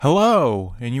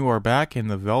Hello, and you are back in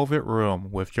the Velvet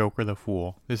Room with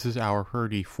Jokerthefool. This is our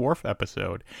 34th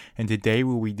episode, and today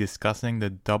we'll be discussing the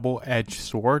double-edged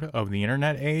sword of the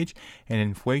internet age, and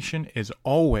inflation is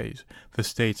always the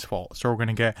state's fault. So we're going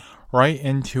to get right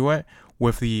into it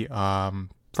with the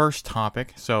first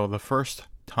topic. So the first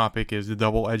topic is the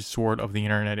double-edged sword of the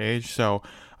internet age. So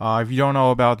if you don't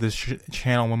know about this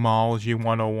channel, Mamology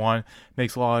 101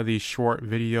 makes a lot of these short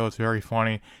videos, very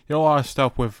funny. Did a lot of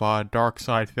stuff with Dark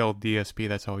Side Failed DSP.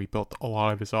 That's how he built a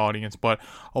lot of his audience. But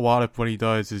a lot of what he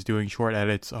does is doing short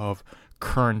edits of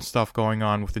current stuff going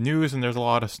on with the news, and there's a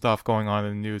lot of stuff going on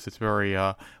in the news that's very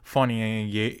funny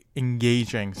and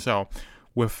engaging. So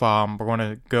we're going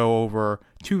to go over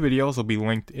two videos. They'll be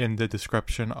linked in the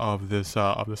description of this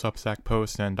Substack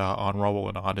post and on Rumble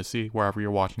and Odyssey, wherever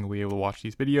you're watching. You'll be able to watch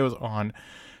these videos on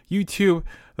YouTube.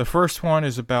 The first one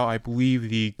is about, I believe,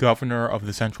 the governor of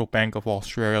the Central Bank of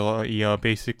Australia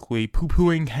basically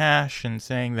poo-pooing cash and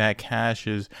saying that cash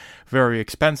is very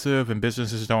expensive and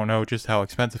businesses don't know just how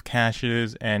expensive cash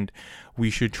is, and we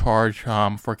should charge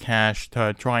for cash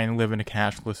to try and live in a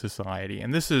cashless society.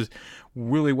 And this is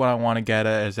really what I want to get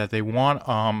at, is that they want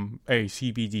a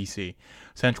CBDC,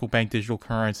 central bank digital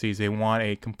currencies. They want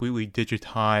a completely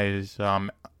digitized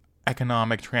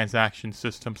economic transaction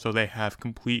system, so they have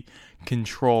complete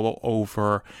control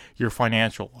over your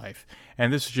financial life.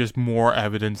 And this is just more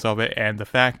evidence of it, and the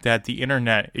fact that the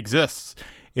internet exists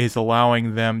is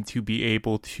allowing them to be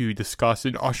able to discuss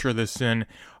and usher this in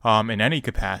any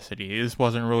capacity. This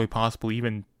wasn't really possible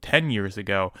even 10 years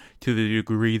ago to the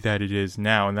degree that it is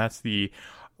now, and that's the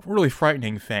really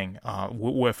frightening thing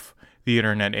with the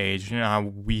internet age.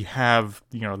 We have,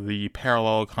 the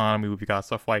parallel economy. We've got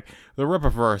stuff like the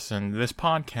Rippaverse and this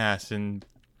podcast, and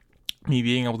me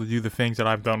being able to do the things that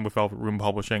I've done with Velvet Room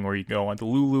Publishing, where you go onto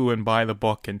Lulu and buy the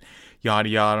book and yada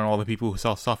yada, and all the people who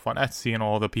sell stuff on Etsy, and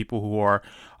all the people who are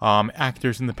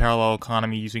actors in the parallel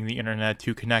economy using the internet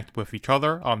to connect with each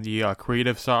other on the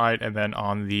creative side, and then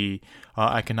on the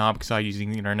economic side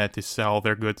using the internet to sell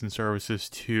their goods and services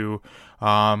to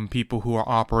people who are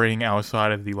operating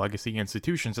outside of the legacy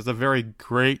institutions. It's a very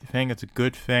great thing. It's a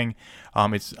good thing.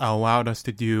 It's allowed us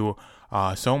to do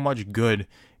so much good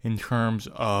in terms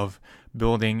of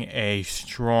building a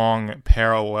strong,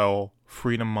 parallel,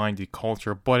 freedom-minded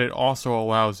culture, but it also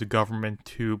allows the government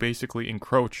to basically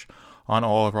encroach on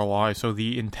all of our lives. So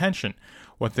the intention,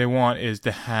 what they want, is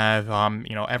to have,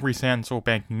 every central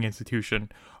banking institution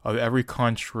of every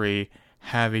country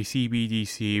have a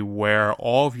CBDC where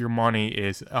all of your money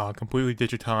is completely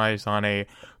digitized on a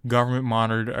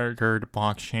government-monitored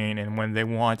blockchain, and when they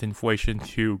want inflation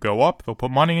to go up, they'll put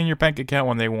money in your bank account.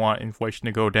 When they want inflation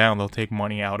to go down, they'll take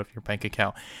money out of your bank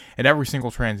account. And every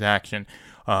single transaction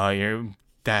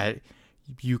that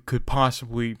you could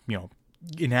possibly,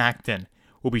 enact in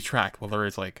will be tracked, whether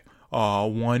it's like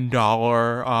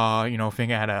 $1,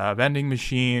 thing at a vending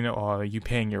machine, or you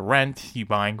paying your rent, you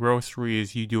buying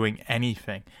groceries, you doing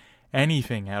anything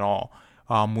at all,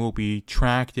 will be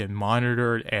tracked and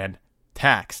monitored and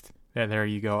taxed. There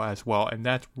you go as well. And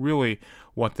that's really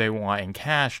what they want. And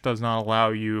cash does not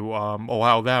allow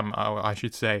them, I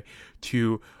should say,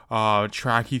 to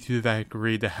track you to that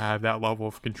degree, to have that level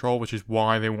of control, which is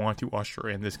why they want to usher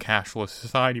in this cashless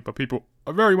society. But people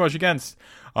are very much against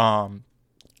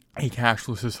a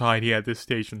cashless society at this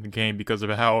stage in the game because of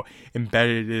how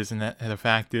embedded it is, and the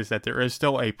fact is that there is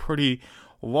still a pretty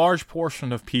large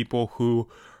portion of people who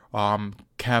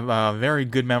have a very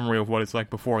good memory of what it's like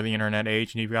before the internet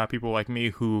age, and you've got people like me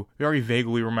who very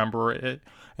vaguely remember it,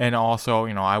 and also,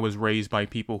 I was raised by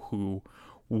people who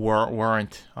who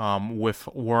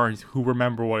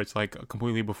remember what it's like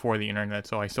completely before the internet,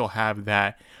 so I still have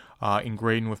that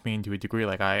ingrained with me to a degree.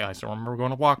 Like I still remember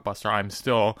going to Blockbuster. I'm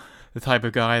still the type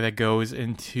of guy that goes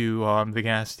into the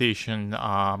gas station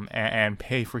and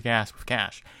pay for gas with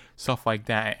cash, stuff like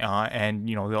that.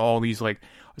 And all these, like,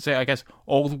 let's say, I guess,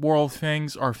 old world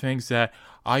things are things that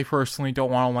I personally don't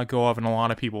want to let go of, and a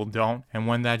lot of people don't. And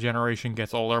when that generation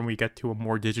gets older and we get to a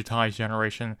more digitized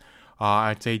generation,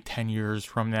 I'd say 10 years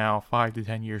from now, 5 to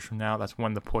 10 years from now, that's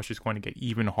when the push is going to get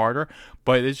even harder.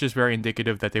 But it's just very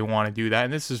indicative that they want to do that.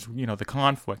 And this is, the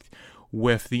conflict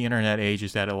with the internet age,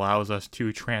 is that it allows us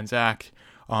to transact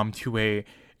to a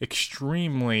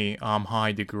extremely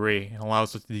high degree. It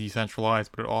allows us to decentralize,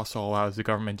 but it also allows the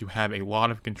government to have a lot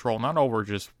of control, not over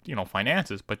just,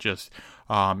 finances, but just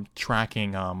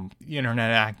tracking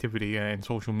internet activity and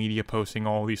social media posting,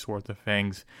 all these sorts of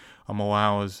things.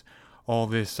 Allows all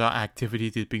this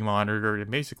activity to be monitored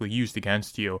and basically used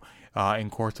against you in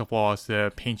courts of laws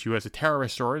to paint you as a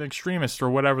terrorist or an extremist or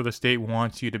whatever the state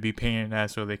wants you to be painted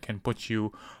as, so they can put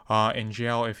you in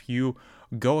jail if you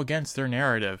go against their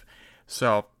narrative.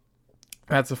 So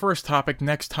that's the first topic.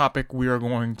 Next topic, we are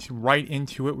going to right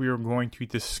into it. We are going to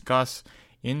discuss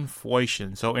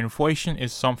inflation. So inflation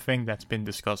is something that's been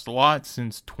discussed a lot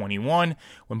since 21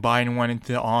 when Biden went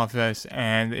into office,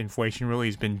 and inflation really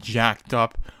has been jacked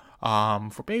up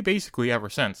for basically ever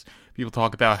since. People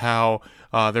talk about how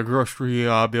their grocery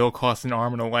bill costs an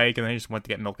arm and a leg, and they just went to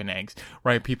get milk and eggs,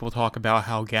 right? People talk about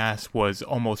how gas was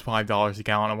almost $5 a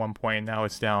gallon at one point, and now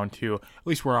it's down to, at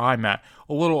least where I'm at,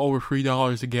 a little over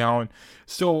 $3 a gallon.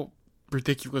 Still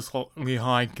ridiculously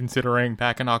high considering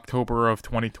back in October of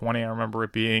 2020, I remember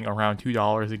it being around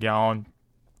 $2 a gallon.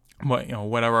 But,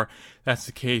 whatever that's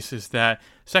the case, is that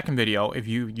second video, if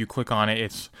you click on it,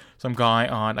 it's some guy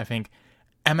on, I think,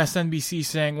 MSNBC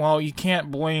saying, well, you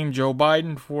can't blame Joe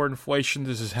Biden for inflation.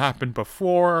 This has happened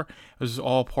before. This is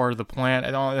all part of the plan. I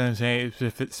don't say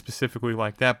it specifically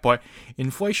like that, but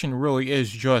inflation really is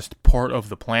just part of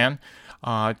the plan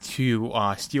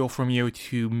to steal from you,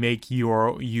 to make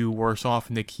you worse off,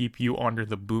 and to keep you under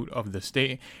the boot of the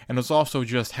state. And it's also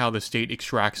just how the state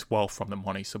extracts wealth from the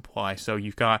money supply. So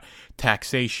you've got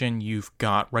taxation, you've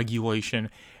got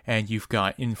regulation, and you've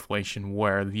got inflation,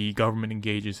 where the government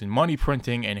engages in money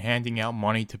printing and handing out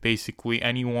money to basically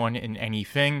anyone and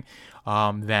anything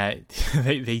that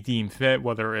they deem fit,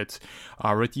 whether it's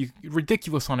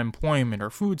ridiculous unemployment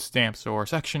or food stamps or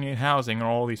Section 8 housing and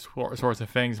all these sorts of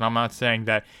things. And I'm not saying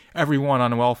that everyone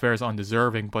on welfare is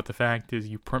undeserving, but the fact is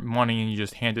you print money and you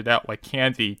just hand it out like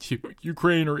candy to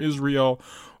Ukraine or Israel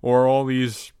or all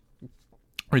these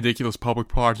ridiculous public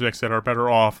projects that are better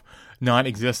off not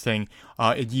existing.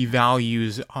 It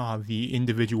devalues the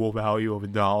individual value of a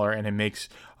dollar, and it makes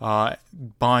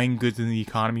buying goods in the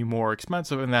economy more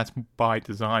expensive, and that's by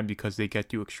design because they get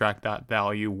to extract that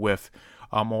value with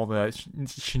all the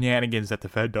shenanigans that the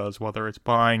Fed does, whether it's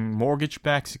buying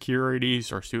mortgage-backed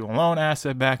securities or student loan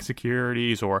asset-backed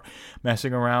securities or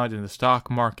messing around in the stock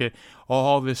market.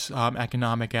 All this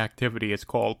economic activity, it's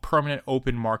called permanent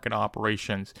open market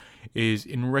operations, is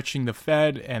enriching the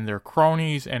Fed and their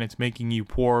cronies, and it's making you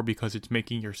poor because it's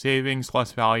making your savings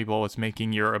less valuable. It's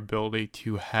making your ability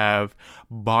to have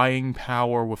buying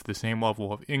power with the same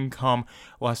level of income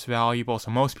less valuable.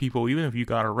 So most people, even if you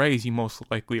got a raise, you most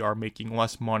likely are making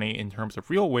less money in terms of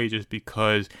real wages,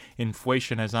 because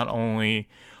inflation has not only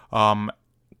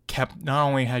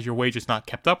has your wages not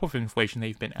kept up with inflation,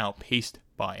 they've been outpaced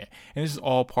by it. And this is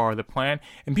all part of the plan,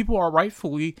 and people are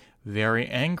rightfully very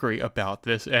angry about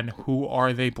this. And who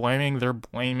are they blaming? They're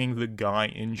blaming the guy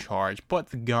in charge, but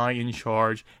the guy in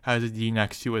charge has a D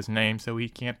next to his name, so he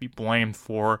can't be blamed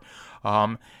for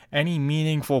any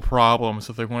meaningful problems.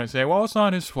 So they're going to say, well, it's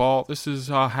not his fault, this has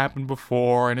happened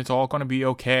before, and it's all going to be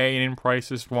okay, and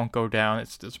prices won't go down.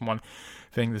 It's just one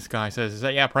thing this guy says, is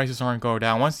that, yeah, prices aren't going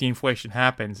down. Once the inflation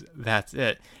happens, that's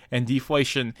it. And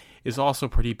deflation is also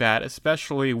pretty bad,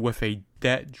 especially with a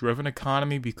debt-driven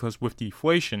economy, because with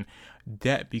deflation,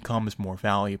 debt becomes more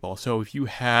valuable. So if you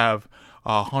have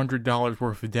 $100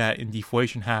 worth of debt and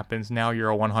deflation happens, now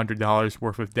your $100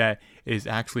 worth of debt is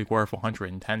actually worth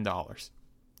 $110.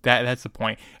 That's the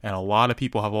point, and a lot of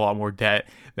people have a lot more debt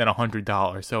than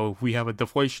 $100. So if we have a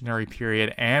deflationary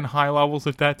period and high levels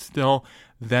of debt still,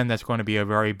 then that's going to be a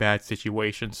very bad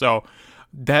situation. So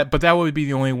that would be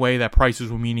the only way that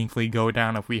prices will meaningfully go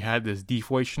down, if we had this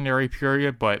deflationary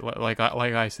period. But like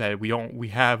I said, we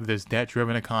have this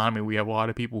debt-driven economy. We have a lot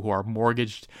of people who are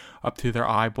mortgaged up to their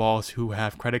eyeballs, who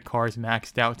have credit cards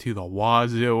maxed out to the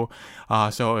wazoo.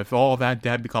 So if all of that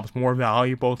debt becomes more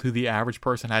valuable to the average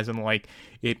person, as in like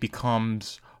it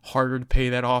becomes harder to pay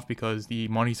that off because the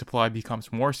money supply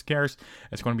becomes more scarce,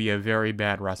 it's going to be a very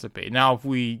bad recipe. Now, if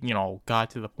we,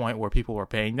 got to the point where people were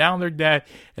paying down their debt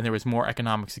and there was more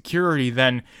economic security,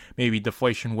 then maybe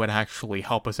deflation would actually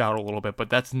help us out a little bit, but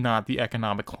that's not the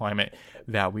economic climate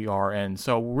that we are in.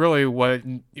 So really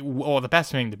the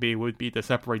best thing to be would be to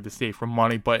separate the state from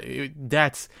money, but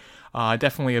that's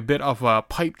definitely a bit of a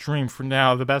pipe dream for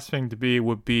now. The best thing to be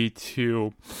would be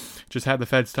to just have the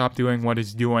Fed stop doing what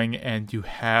it's doing, and to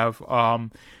have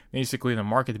basically the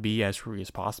market to be as free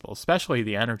as possible, especially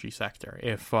the energy sector.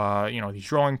 If these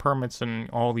drilling permits and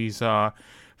all these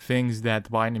things that the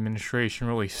Biden administration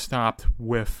really stopped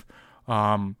with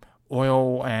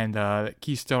oil and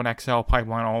Keystone XL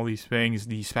pipeline, all these things,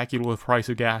 the speculative price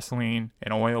of gasoline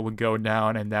and oil would go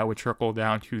down, and that would trickle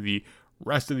down to the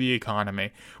rest of the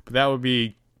economy. But that would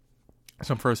be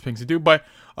some first things to do. But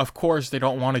of course, they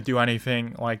don't want to do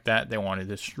anything like that. They want to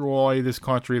destroy this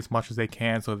country as much as they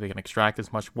can so they can extract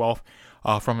as much wealth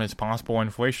from it as possible.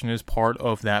 Inflation is part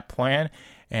of that plan,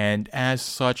 and as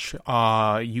such,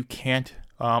 you can't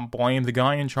blame the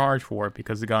guy in charge for it,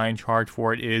 because the guy in charge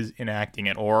for it is enacting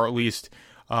it, or at least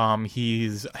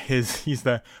he's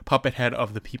the puppet head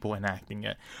of the people enacting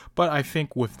it. But I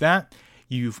think with that,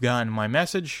 you've gotten my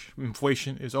message.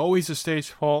 Inflation is always the state's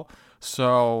fault,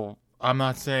 so I'm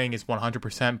not saying it's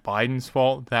 100% Biden's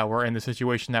fault that we're in the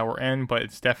situation that we're in, but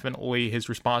it's definitely his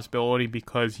responsibility,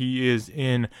 because he is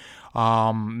in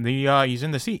he's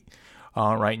in the seat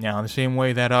right now. In the same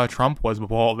way that Trump was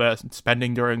with all that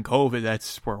spending during COVID,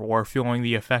 that's where we're feeling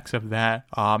the effects of that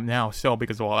now still,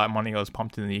 because all that money was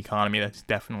pumped into the economy. That's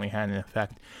definitely had an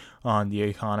effect on the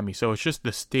economy. So it's just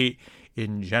the state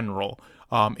in general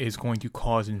is going to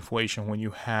cause inflation when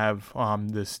you have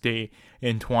the state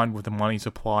entwined with the money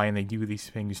supply, and they do these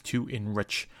things to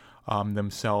enrich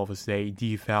themselves. They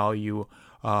devalue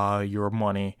your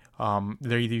money.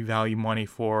 They devalue money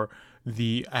for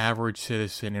the average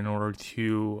citizen in order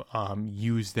to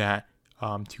use that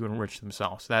to enrich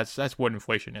themselves. That's what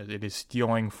inflation is. It is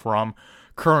stealing from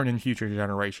current and future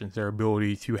generations their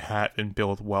ability to have and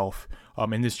build wealth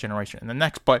in this generation and the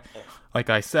next. But like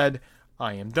I said,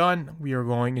 I am done. We are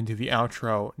going into the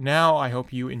outro now. I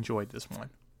hope you enjoyed this one.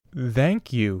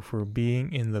 Thank you for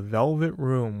being in the Velvet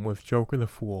Room with Joker the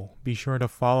Fool. Be sure to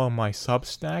follow my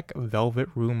Substack,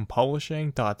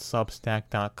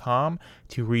 velvetroompublishing.substack.com,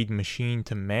 to read Machine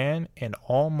to Man and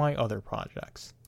all my other projects.